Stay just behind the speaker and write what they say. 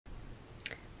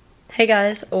Hey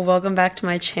guys, welcome back to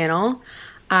my channel.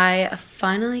 I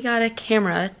finally got a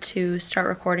camera to start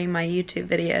recording my YouTube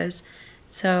videos.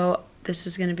 So this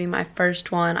is gonna be my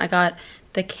first one. I got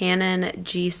the Canon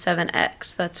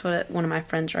G7X. That's what one of my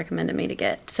friends recommended me to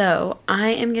get. So I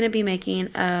am gonna be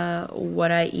making a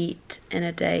what I eat in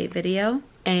a day video.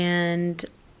 And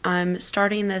I'm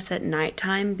starting this at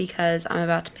nighttime because I'm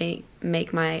about to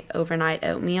make my overnight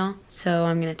oatmeal. So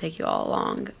I'm gonna take you all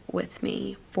along with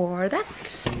me for that.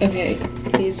 Okay,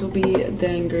 these will be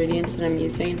the ingredients that I'm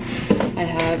using. I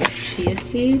have chia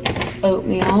seeds,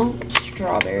 oatmeal,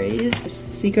 strawberries,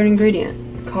 secret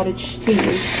ingredient, cottage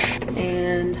cheese,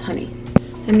 and honey.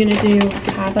 I'm gonna do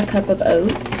half a cup of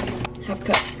oats, half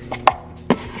cup.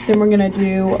 Then we're gonna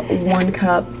do 1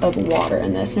 cup of water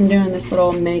in this. I'm doing this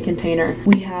little mini container.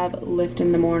 We have lift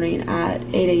in the morning at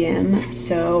 8 a.m.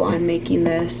 So I'm making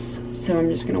this. So I'm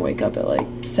just gonna wake up at like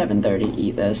 7:30,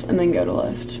 eat this, and then go to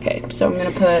lift. Okay, so I'm gonna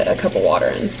put a cup of water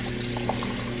in.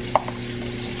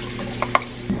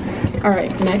 All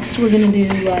right, next we're gonna do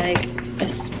like a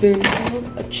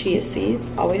spoonful of chia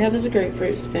seeds. All we have is a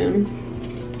grapefruit spoon.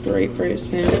 Grapefruit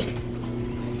spoon.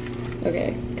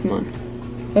 Okay, come on,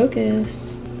 focus.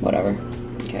 Whatever.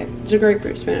 Okay, it's a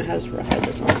grapefruit spoon. It has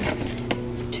this on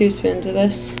it. 2 spoons of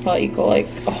this, probably equal like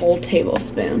a whole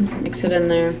tablespoon. Mix it in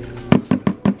there.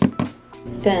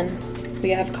 Then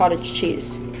we have cottage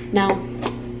cheese. Now,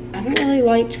 I haven't really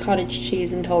liked cottage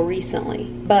cheese until recently,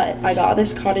 but I got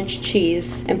this cottage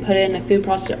cheese and put it in a food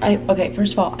processor. Okay,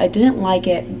 first of all, I didn't like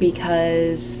it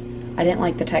because I didn't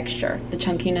like the texture. The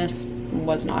chunkiness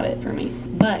was not it for me.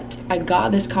 But I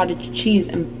got this cottage cheese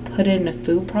and put it in a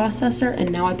food processor,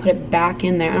 and now I put it back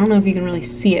in there. I don't know if you can really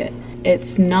see it.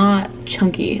 It's not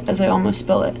chunky, as I almost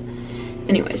spill it.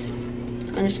 Anyways,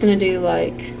 I'm just gonna do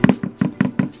like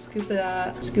scoop of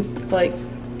that, scoop like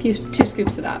 2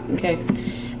 scoops of that, okay?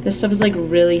 This stuff is like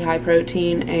really high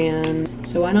protein, and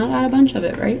so why not add a bunch of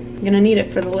it, right? I'm gonna need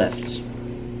it for the lifts.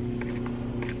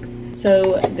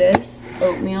 So this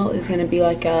oatmeal is gonna be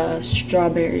like a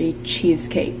strawberry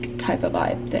cheesecake type of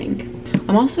vibe thing.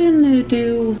 I'm also gonna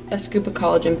do a scoop of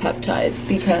collagen peptides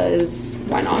because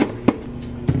why not?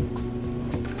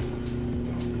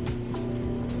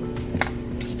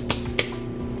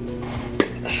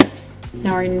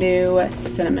 Now we're gonna do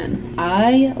cinnamon.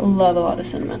 I love a lot of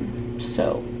cinnamon,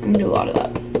 so I'm gonna do a lot of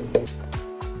that.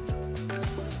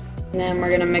 And then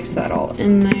we're gonna mix that all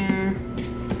in there.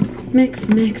 Mix,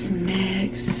 mix,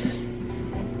 mix.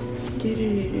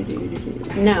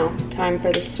 Now, time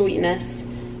for the sweetness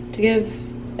to give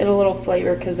it a little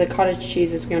flavor because the cottage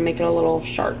cheese is gonna make it a little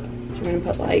sharp. So we're gonna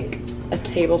put like a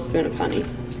tablespoon of honey.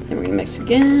 Then we're gonna mix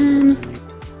again.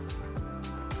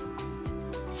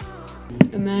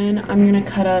 And then I'm gonna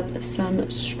cut up some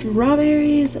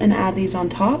strawberries and add these on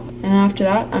top. And then after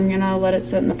that, I'm gonna let it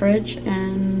sit in the fridge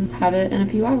and have it in a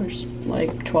few hours,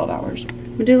 like 12 hours.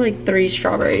 I'm gonna do like 3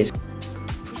 strawberries.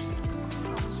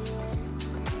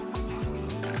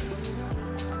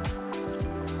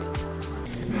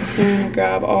 We're gonna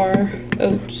grab our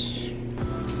oats.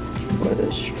 Pour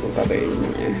those strawberries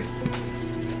in there.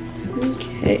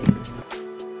 Okay.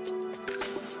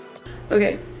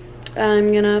 Okay,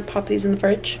 I'm gonna pop these in the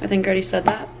fridge. I think I already said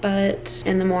that, but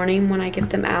in the morning when I get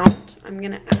them out, I'm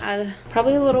gonna add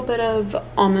probably a little bit of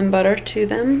almond butter to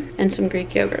them and some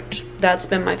Greek yogurt. That's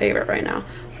been my favorite right now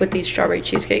with these strawberry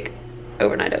cheesecake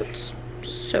overnight oats.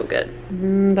 So good.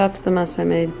 That's the mess I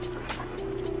made.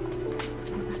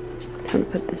 Time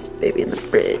to put this baby in the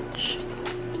fridge.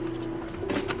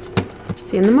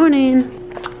 See you in the morning.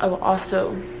 I will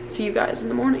also see you guys in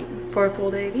the morning for a full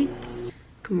day of eats.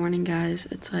 Good morning, guys.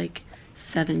 It's like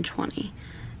 7:20.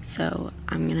 So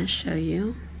I'm gonna show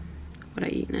you what I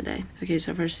eat in a day. Okay,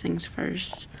 so first things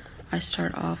first, I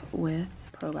start off with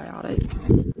probiotic.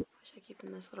 I keep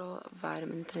in this little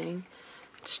vitamin thing.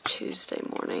 It's Tuesday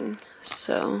morning,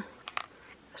 so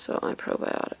my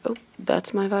probiotic. Oh,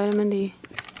 that's my vitamin D.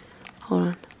 Hold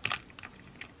on.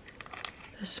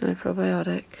 This is my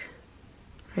probiotic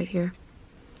right here.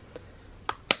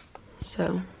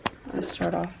 So I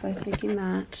start off by taking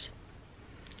that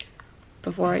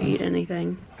before I eat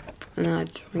anything, and then I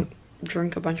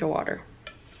drink a bunch of water.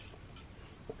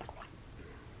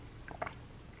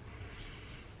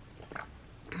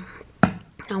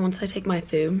 Now once I take my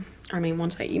food,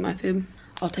 once I eat my food,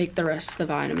 I'll take the rest of the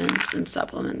vitamins and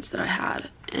supplements that I had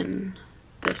in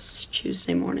this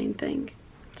Tuesday morning thing.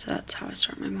 So that's how I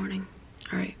start my morning.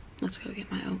 All right, let's go get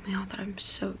my oatmeal that I'm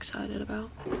so excited about.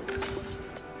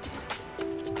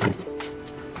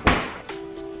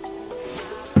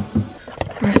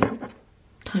 All right,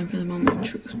 time for the moment of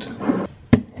truth.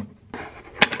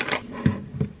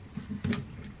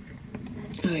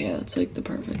 Oh yeah, it's like the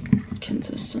perfect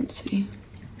consistency.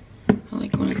 I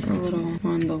like when it's a little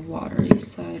more on the watery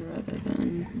side rather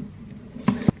than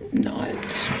not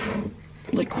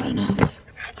liquid enough.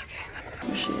 Okay,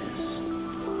 there she is.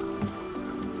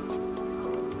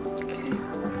 Okay.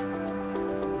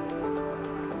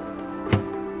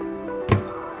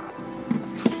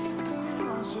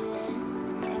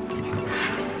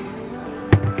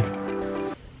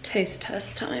 Taste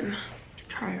test time.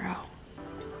 Try her out.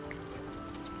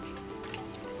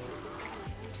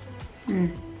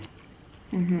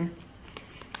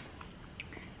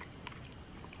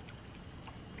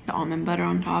 The almond butter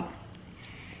on top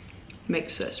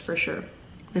makes this for sure.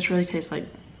 This really tastes like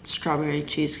strawberry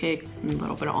cheesecake and a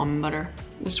little bit of almond butter.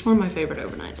 This is one of my favorite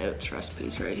overnight oats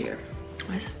recipes right here.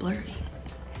 Why is it blurry?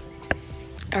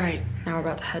 All right, now we're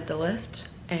about to head to lift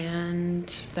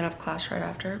and then I have class right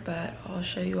after, but I'll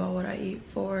show you all what I eat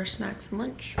for snacks and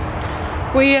lunch.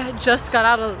 We just got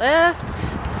out of the lift,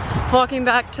 walking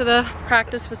back to the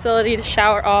practice facility to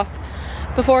shower off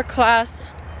before class.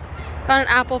 Got an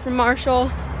apple from Marshall,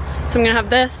 so I'm gonna have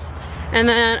this and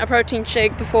then a protein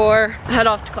shake before I head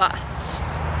off to class.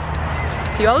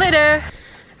 See you all later.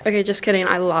 Okay, just kidding,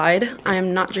 I lied. I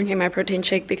am not drinking my protein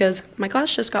shake because my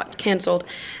class just got canceled.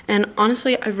 And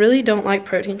honestly, I really don't like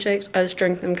protein shakes. I just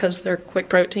drink them because they're quick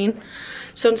protein.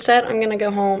 So instead, I'm gonna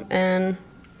go home and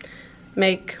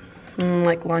make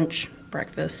like lunch,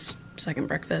 breakfast, second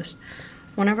breakfast,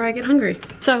 whenever I get hungry.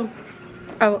 So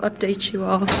I will update you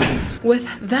all with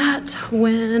that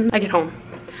when I get home.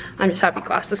 I'm just happy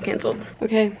class is canceled.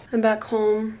 Okay, I'm back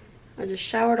home. I just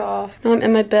showered off. Now I'm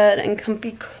in my bed in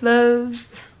comfy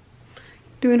clothes,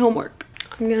 doing homework.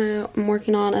 I'm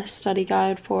working on a study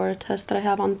guide for a test that I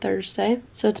have on Thursday.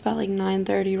 So it's about like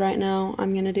 9:30 right now.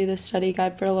 I'm gonna do this study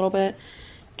guide for a little bit,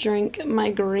 drink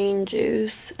my green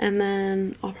juice, and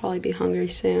then I'll probably be hungry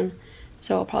soon.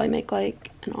 So I'll probably make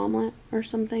like an omelet or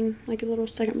something, like a little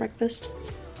second breakfast.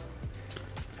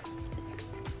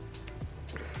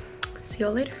 See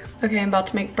y'all later. Okay, I'm about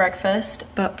to make breakfast,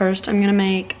 but first I'm gonna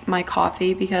make my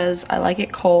coffee because I like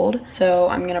it cold. So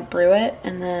I'm gonna brew it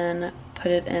and then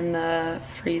put it in the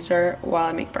freezer while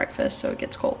I make breakfast so it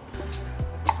gets cold.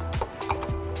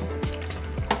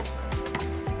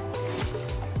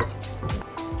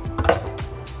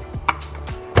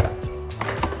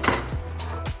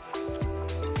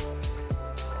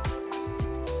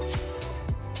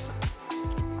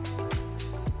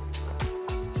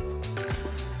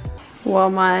 While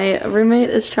my roommate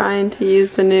is trying to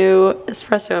use the new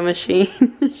espresso machine,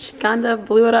 she kind of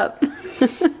blew it up.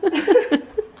 It's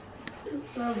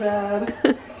so bad.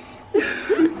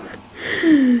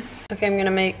 Okay, I'm gonna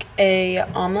make a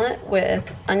omelet with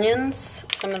onions,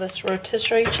 some of this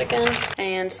rotisserie chicken,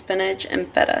 and spinach and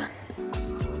feta.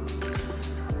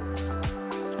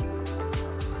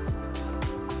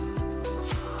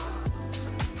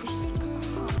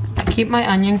 I keep my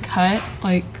onion cut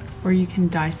like where you can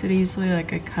dice it easily.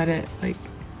 Like I cut it like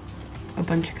a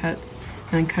bunch of cuts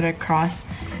and then cut it across,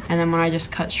 and then when I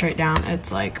just cut straight down,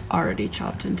 it's like already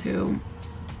chopped into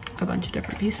a bunch of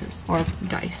different pieces, or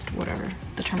diced, whatever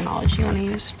the terminology you want to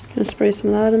use. Gonna spray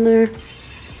some of that in there.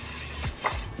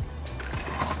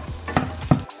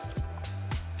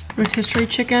 Rotisserie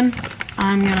chicken,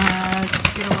 I'm gonna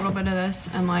get a little bit of this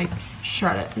and like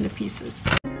shred it into pieces.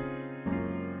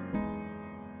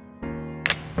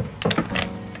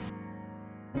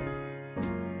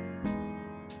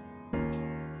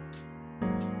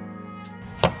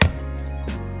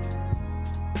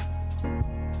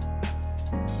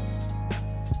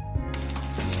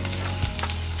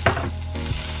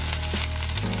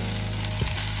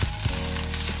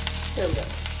 There we go.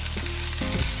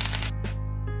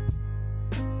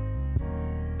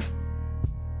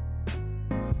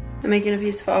 I'm making a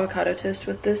piece of avocado toast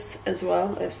with this as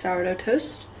well as sourdough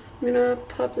toast. I'm gonna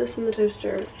pop this in the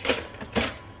toaster.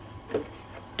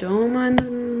 Don't mind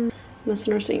them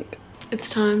messing our sink. It's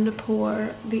time to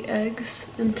pour the eggs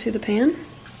into the pan.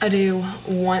 I do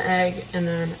 1 egg and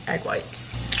then egg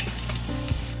whites.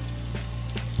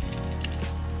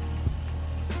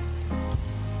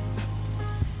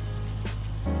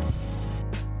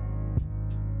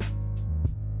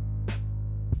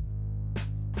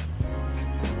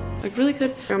 I really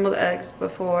could scramble the eggs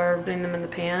before putting them in the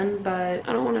pan, but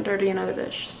I don't want to dirty another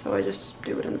dish, so I just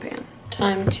do it in the pan.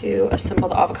 Time to assemble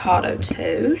the avocado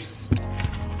toast.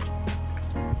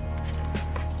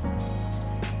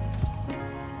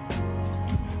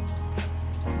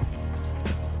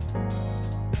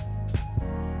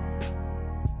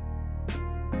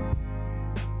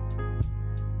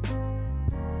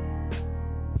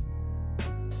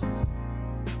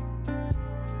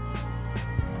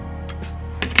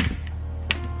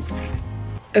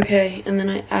 Okay, and then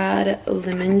I add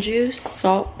lemon juice,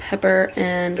 salt, pepper,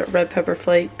 and red pepper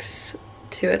flakes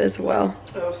to it as well.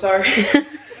 Oh, sorry.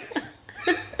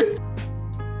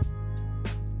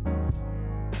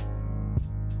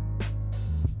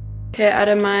 Okay, I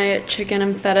added my chicken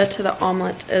and feta to the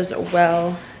omelet as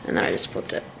well, and then I just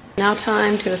flipped it. Now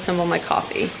time to assemble my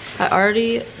coffee. I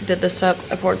already did this up.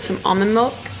 I poured some almond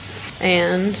milk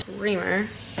and creamer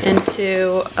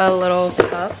into a little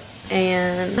cup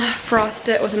and frothed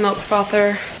it with a milk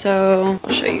frother. So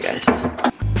I'll show you guys.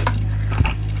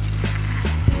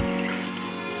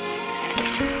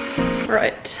 All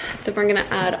right, then we're gonna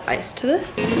add ice to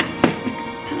this.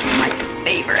 It's my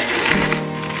favorite.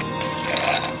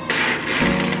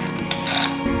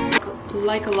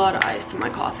 Like a lot of ice in my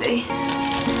coffee.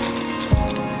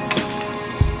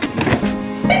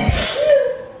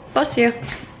 Bless you.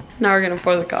 Now we're gonna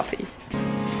pour the coffee.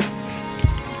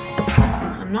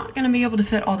 I'm not gonna be able to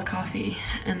fit all the coffee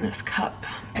in this cup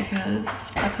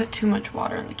because I put too much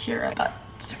water in the Keurig, but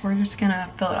we're just gonna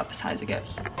fill it up as high as it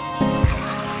goes.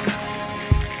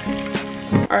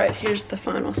 All right, here's the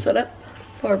final setup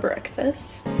for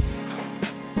breakfast.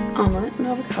 Omelet and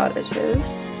avocado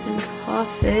toast and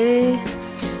coffee.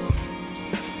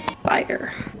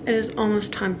 Fire. It is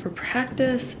almost time for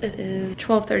practice. It is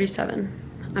 12:37.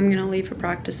 I'm gonna leave for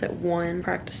practice at 1.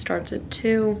 Practice starts at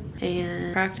 2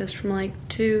 and practice from like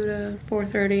 2 to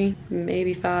 4:30,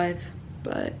 maybe 5,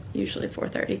 but usually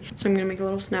 4:30. So I'm gonna make a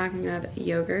little snack. I'm gonna have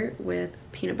yogurt with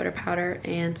peanut butter powder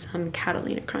and some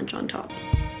Catalina Crunch on top.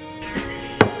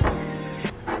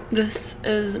 This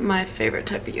is my favorite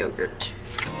type of yogurt.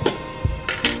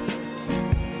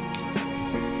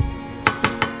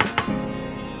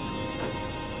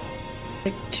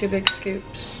 Like 2 big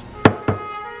scoops.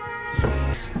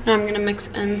 Now I'm gonna mix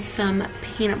in some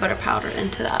peanut butter powder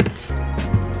into that.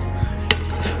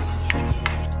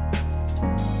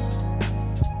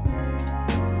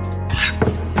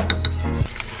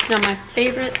 Now my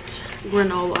favorite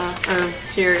granola or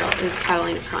cereal is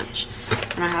Catalina Crunch.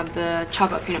 And I have the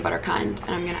chocolate peanut butter kind,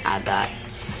 and I'm gonna add that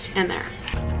in there.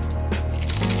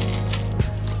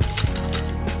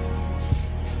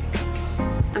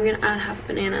 I'm gonna add half a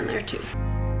banana in there too.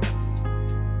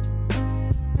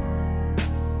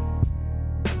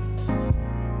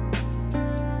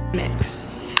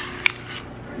 Mix.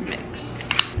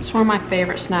 It's one of my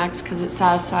favorite snacks because it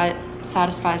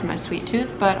satisfies my sweet tooth,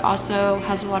 but also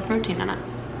has a lot of protein in it.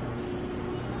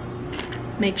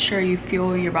 Make sure you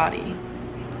fuel your body.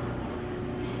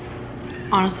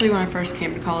 Honestly, when I first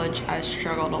came to college, I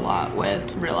struggled a lot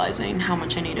with realizing how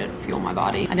much I needed to fuel my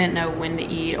body. I didn't know when to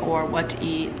eat or what to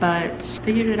eat, but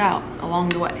figured it out along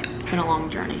the way. It's been a long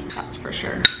journey, that's for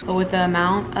sure. But with the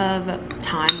amount of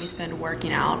time we spend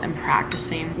working out and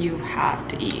practicing, you have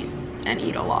to eat and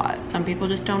eat a lot. Some people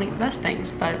just don't eat the best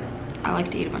things, but I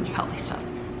like to eat a bunch of healthy stuff.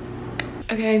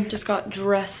 Okay, just got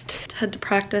dressed to head to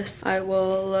practice. I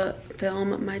will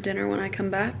film my dinner when I come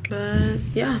back, but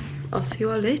yeah. I'll see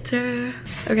you all later.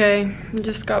 Okay,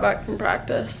 just got back from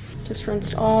practice. Just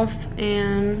rinsed off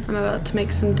and I'm about to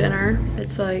make some dinner.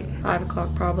 It's like 5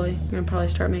 o'clock probably. I'm gonna probably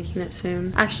start making it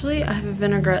soon. Actually, I have a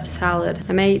vinaigrette salad.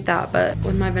 I may eat that, but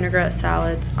with my vinaigrette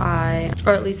salads,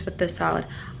 or at least with this salad,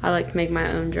 I like to make my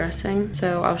own dressing.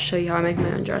 So I'll show you how I make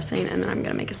my own dressing and then I'm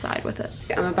gonna make a side with it.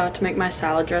 I'm about to make my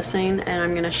salad dressing and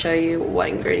I'm gonna show you what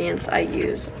ingredients I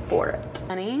use for it.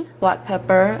 Honey, black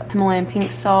pepper, Himalayan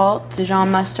pink salt,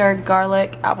 Dijon mustard,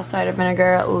 garlic, apple cider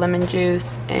vinegar, lemon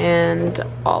juice, and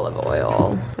olive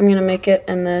oil. I'm gonna make it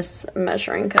in this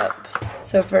measuring cup.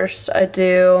 So first I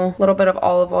do a little bit of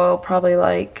olive oil, probably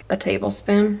like a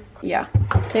tablespoon. Yeah,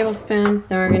 tablespoon.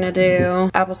 Then we're gonna do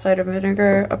apple cider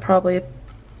vinegar, probably a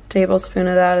tablespoon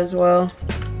of that as well.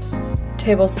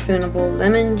 Tablespoon of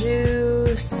lemon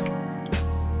juice.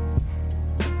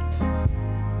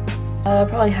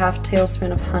 Probably half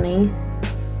tablespoon of honey.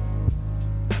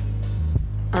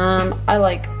 I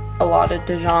like a lot of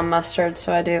Dijon mustard,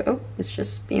 so I do, oh, it's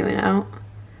just spewing out.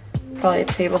 Probably a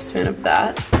tablespoon of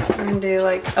that. I'm gonna do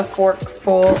like a fork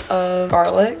full of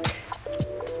garlic.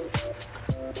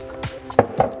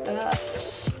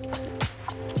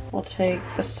 We'll take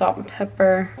the salt and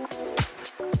pepper.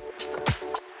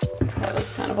 That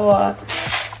was kind of a lot.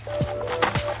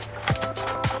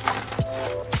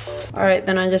 All right,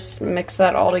 then I just mix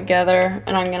that all together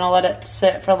and I'm gonna let it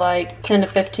sit for like 10 to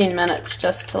 15 minutes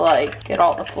just to like get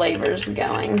all the flavors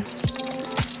going.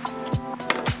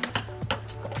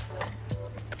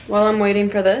 While I'm waiting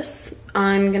for this,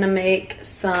 I'm gonna make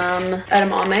some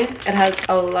edamame. It has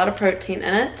a lot of protein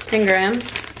in it, 10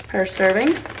 grams per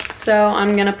serving. So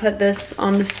I'm gonna put this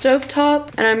on the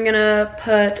stovetop and I'm gonna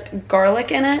put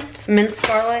garlic in it, minced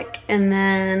garlic, and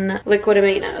then liquid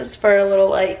aminos for a little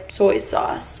like soy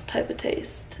sauce type of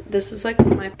taste. This is like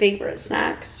one of my favorite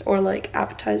snacks, or like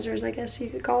appetizers, I guess you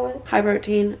could call it. High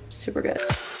protein, super good.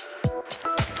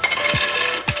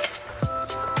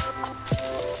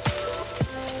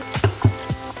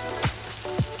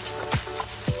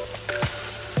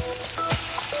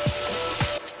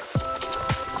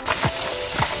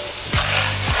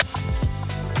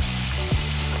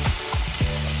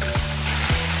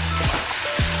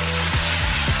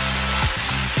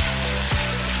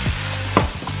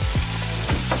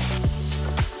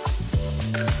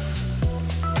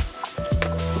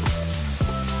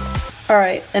 All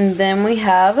right, and then we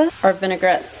have our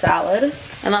vinaigrette salad.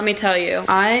 And let me tell you,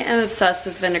 I am obsessed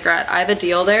with vinaigrette. I have a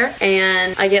deal there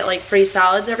and I get like free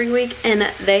salads every week and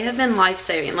they have been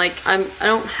life-saving. Like I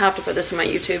don't have to put this in my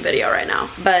YouTube video right now,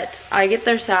 but I get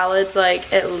their salads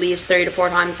like at least 3 to 4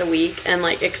 times a week. And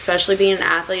like, especially being an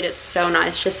athlete, it's so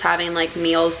nice just having like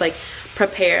meals like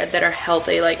prepared that are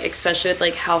healthy, like especially with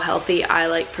like how healthy I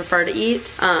like prefer to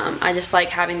eat. I just like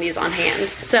having these on hand.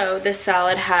 So this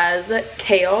salad has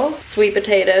kale, sweet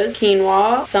potatoes,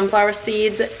 quinoa, sunflower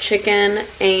seeds, chicken,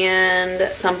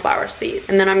 and sunflower seeds.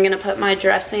 And then I'm gonna put my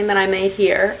dressing that I made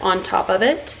here on top of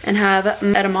it and have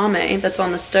edamame that's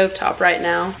on the stovetop right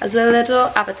now as a little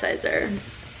appetizer.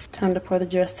 Time to pour the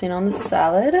dressing on the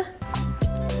salad.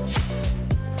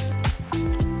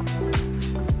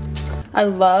 I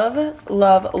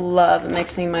love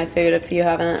mixing my food, if you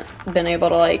haven't been able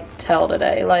to like tell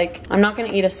today. Like I'm not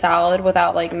gonna eat a salad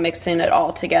without like mixing it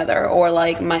all together, or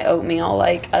like my oatmeal.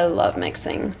 Like I love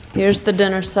mixing. Here's the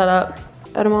dinner setup.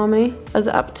 Edamame as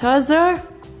an appetizer,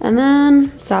 and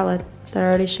then salad that I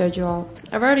already showed you all.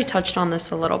 I've already touched on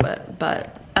this a little bit,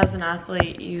 but as an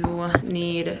athlete, you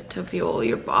need to fuel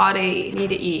your body. You need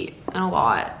to eat a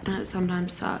lot, and it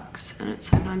sometimes sucks and it's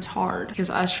sometimes hard, because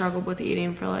I struggled with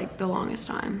eating for like the longest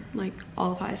time, like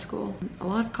all of high school, a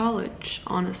lot of college,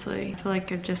 honestly. I feel like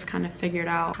I've just kind of figured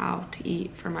out how to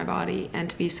eat for my body and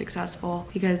to be successful,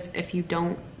 because if you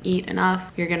don't eat enough,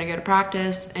 you're gonna go to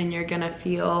practice and you're gonna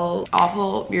feel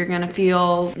awful, you're gonna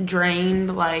feel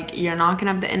drained, like you're not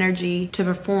gonna have the energy to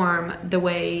perform the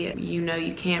way you know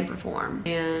you can perform,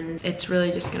 and it's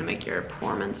really just gonna make your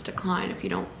performance decline if you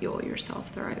don't fuel yourself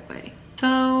the right way.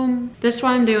 So this is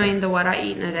why I'm doing the what I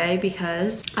eat in a day,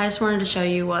 because I just wanted to show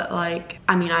you what, like,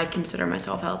 I mean, I consider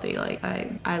myself healthy. Like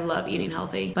I love eating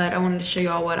healthy, but I wanted to show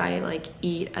you all what I like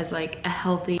eat as like a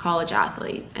healthy college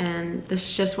athlete. And this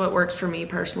is just what works for me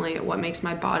personally, what makes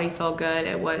my body feel good,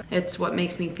 it's what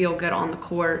makes me feel good on the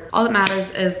court. All that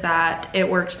matters is that it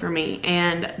works for me,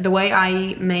 and the way I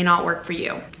eat may not work for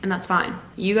you, and that's fine.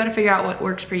 You got to figure out what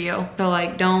works for you. So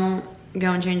like, don't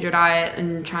go and change your diet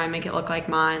and try and make it look like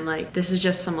mine. Like this is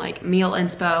just some like meal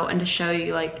inspo, and to show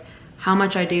you like how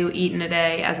much I do eat in a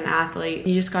day as an athlete.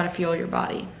 You just got to fuel your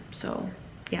body. So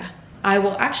yeah, I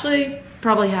will actually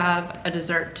probably have a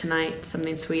dessert tonight,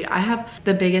 something sweet. I have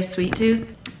the biggest sweet tooth,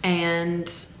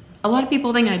 and a lot of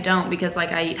people think I don't because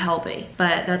like I eat healthy,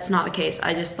 but that's not the case.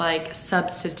 I just like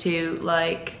substitute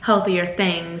like healthier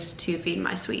things to feed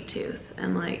my sweet tooth.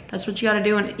 And like, that's what you gotta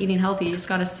do when eating healthy. You just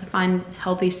gotta find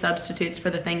healthy substitutes for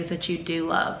the things that you do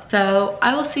love. So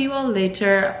I will see you all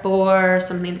later for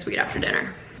something sweet after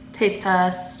dinner. Taste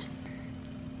test.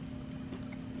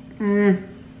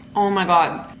 Oh my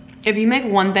God. If you make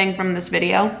one thing from this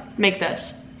video, make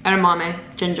this. Edamame,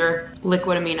 ginger,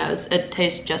 liquid aminos. It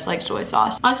tastes just like soy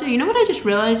sauce. Also, you know what I just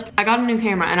realized? I got a new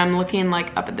camera and I'm looking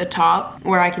like up at the top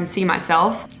where I can see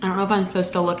myself. I don't know if I'm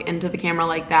supposed to look into the camera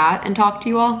like that and talk to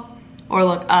you all, or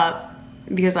look up,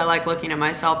 because I like looking at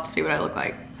myself to see what I look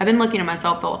like. I've been looking at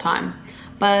myself the whole time,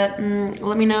 but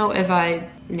let me know if I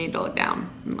need to look down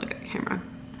and look at the camera.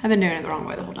 I've been doing it the wrong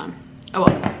way the whole time. Oh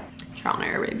well. Trial and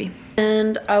error, baby.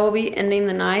 And I will be ending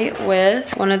the night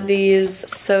with one of these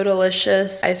So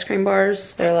Delicious ice cream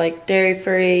bars. They're like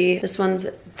dairy-free. This one's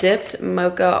dipped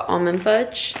mocha almond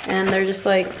fudge, and they're just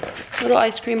like a little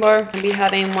ice cream bar. I'll be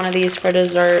having one of these for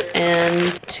dessert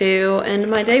and to end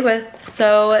my day with.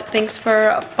 So thanks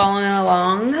for following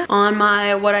along on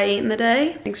my what I eat in the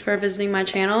day. Thanks for visiting my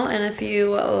channel, and if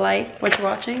you like what you're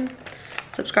watching,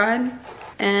 subscribe.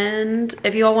 And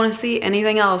if you all want to see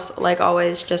anything else, like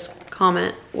always, just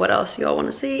comment what else you all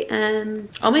want to see and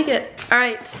I'll make it. All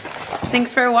right,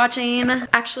 thanks for watching.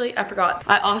 Actually, I forgot.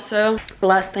 The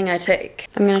last thing I take,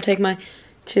 I'm gonna take my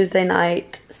Tuesday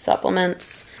night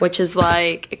supplements, which is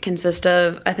like, it consists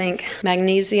of, I think,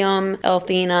 magnesium,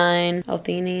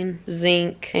 L-theanine,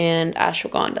 zinc, and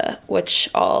ashwagandha, which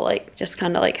all like just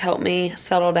kind of like help me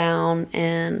settle down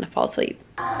and fall asleep.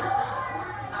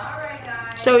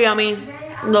 So yummy.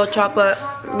 Little chocolate,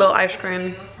 little ice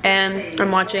cream, and I'm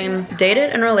watching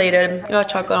Dated and Related. I got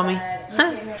chocolate on me.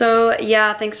 Huh. So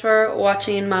yeah, thanks for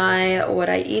watching my what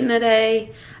I eat in a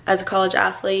day as a college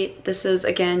athlete. This is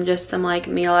again just some like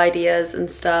meal ideas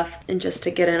and stuff, and just to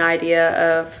get an idea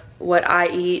of what I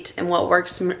eat and what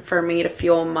works for me to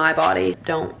fuel my body.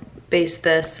 Don't base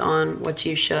this on what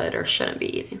you should or shouldn't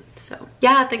be eating. So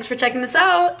yeah, thanks for checking this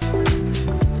out.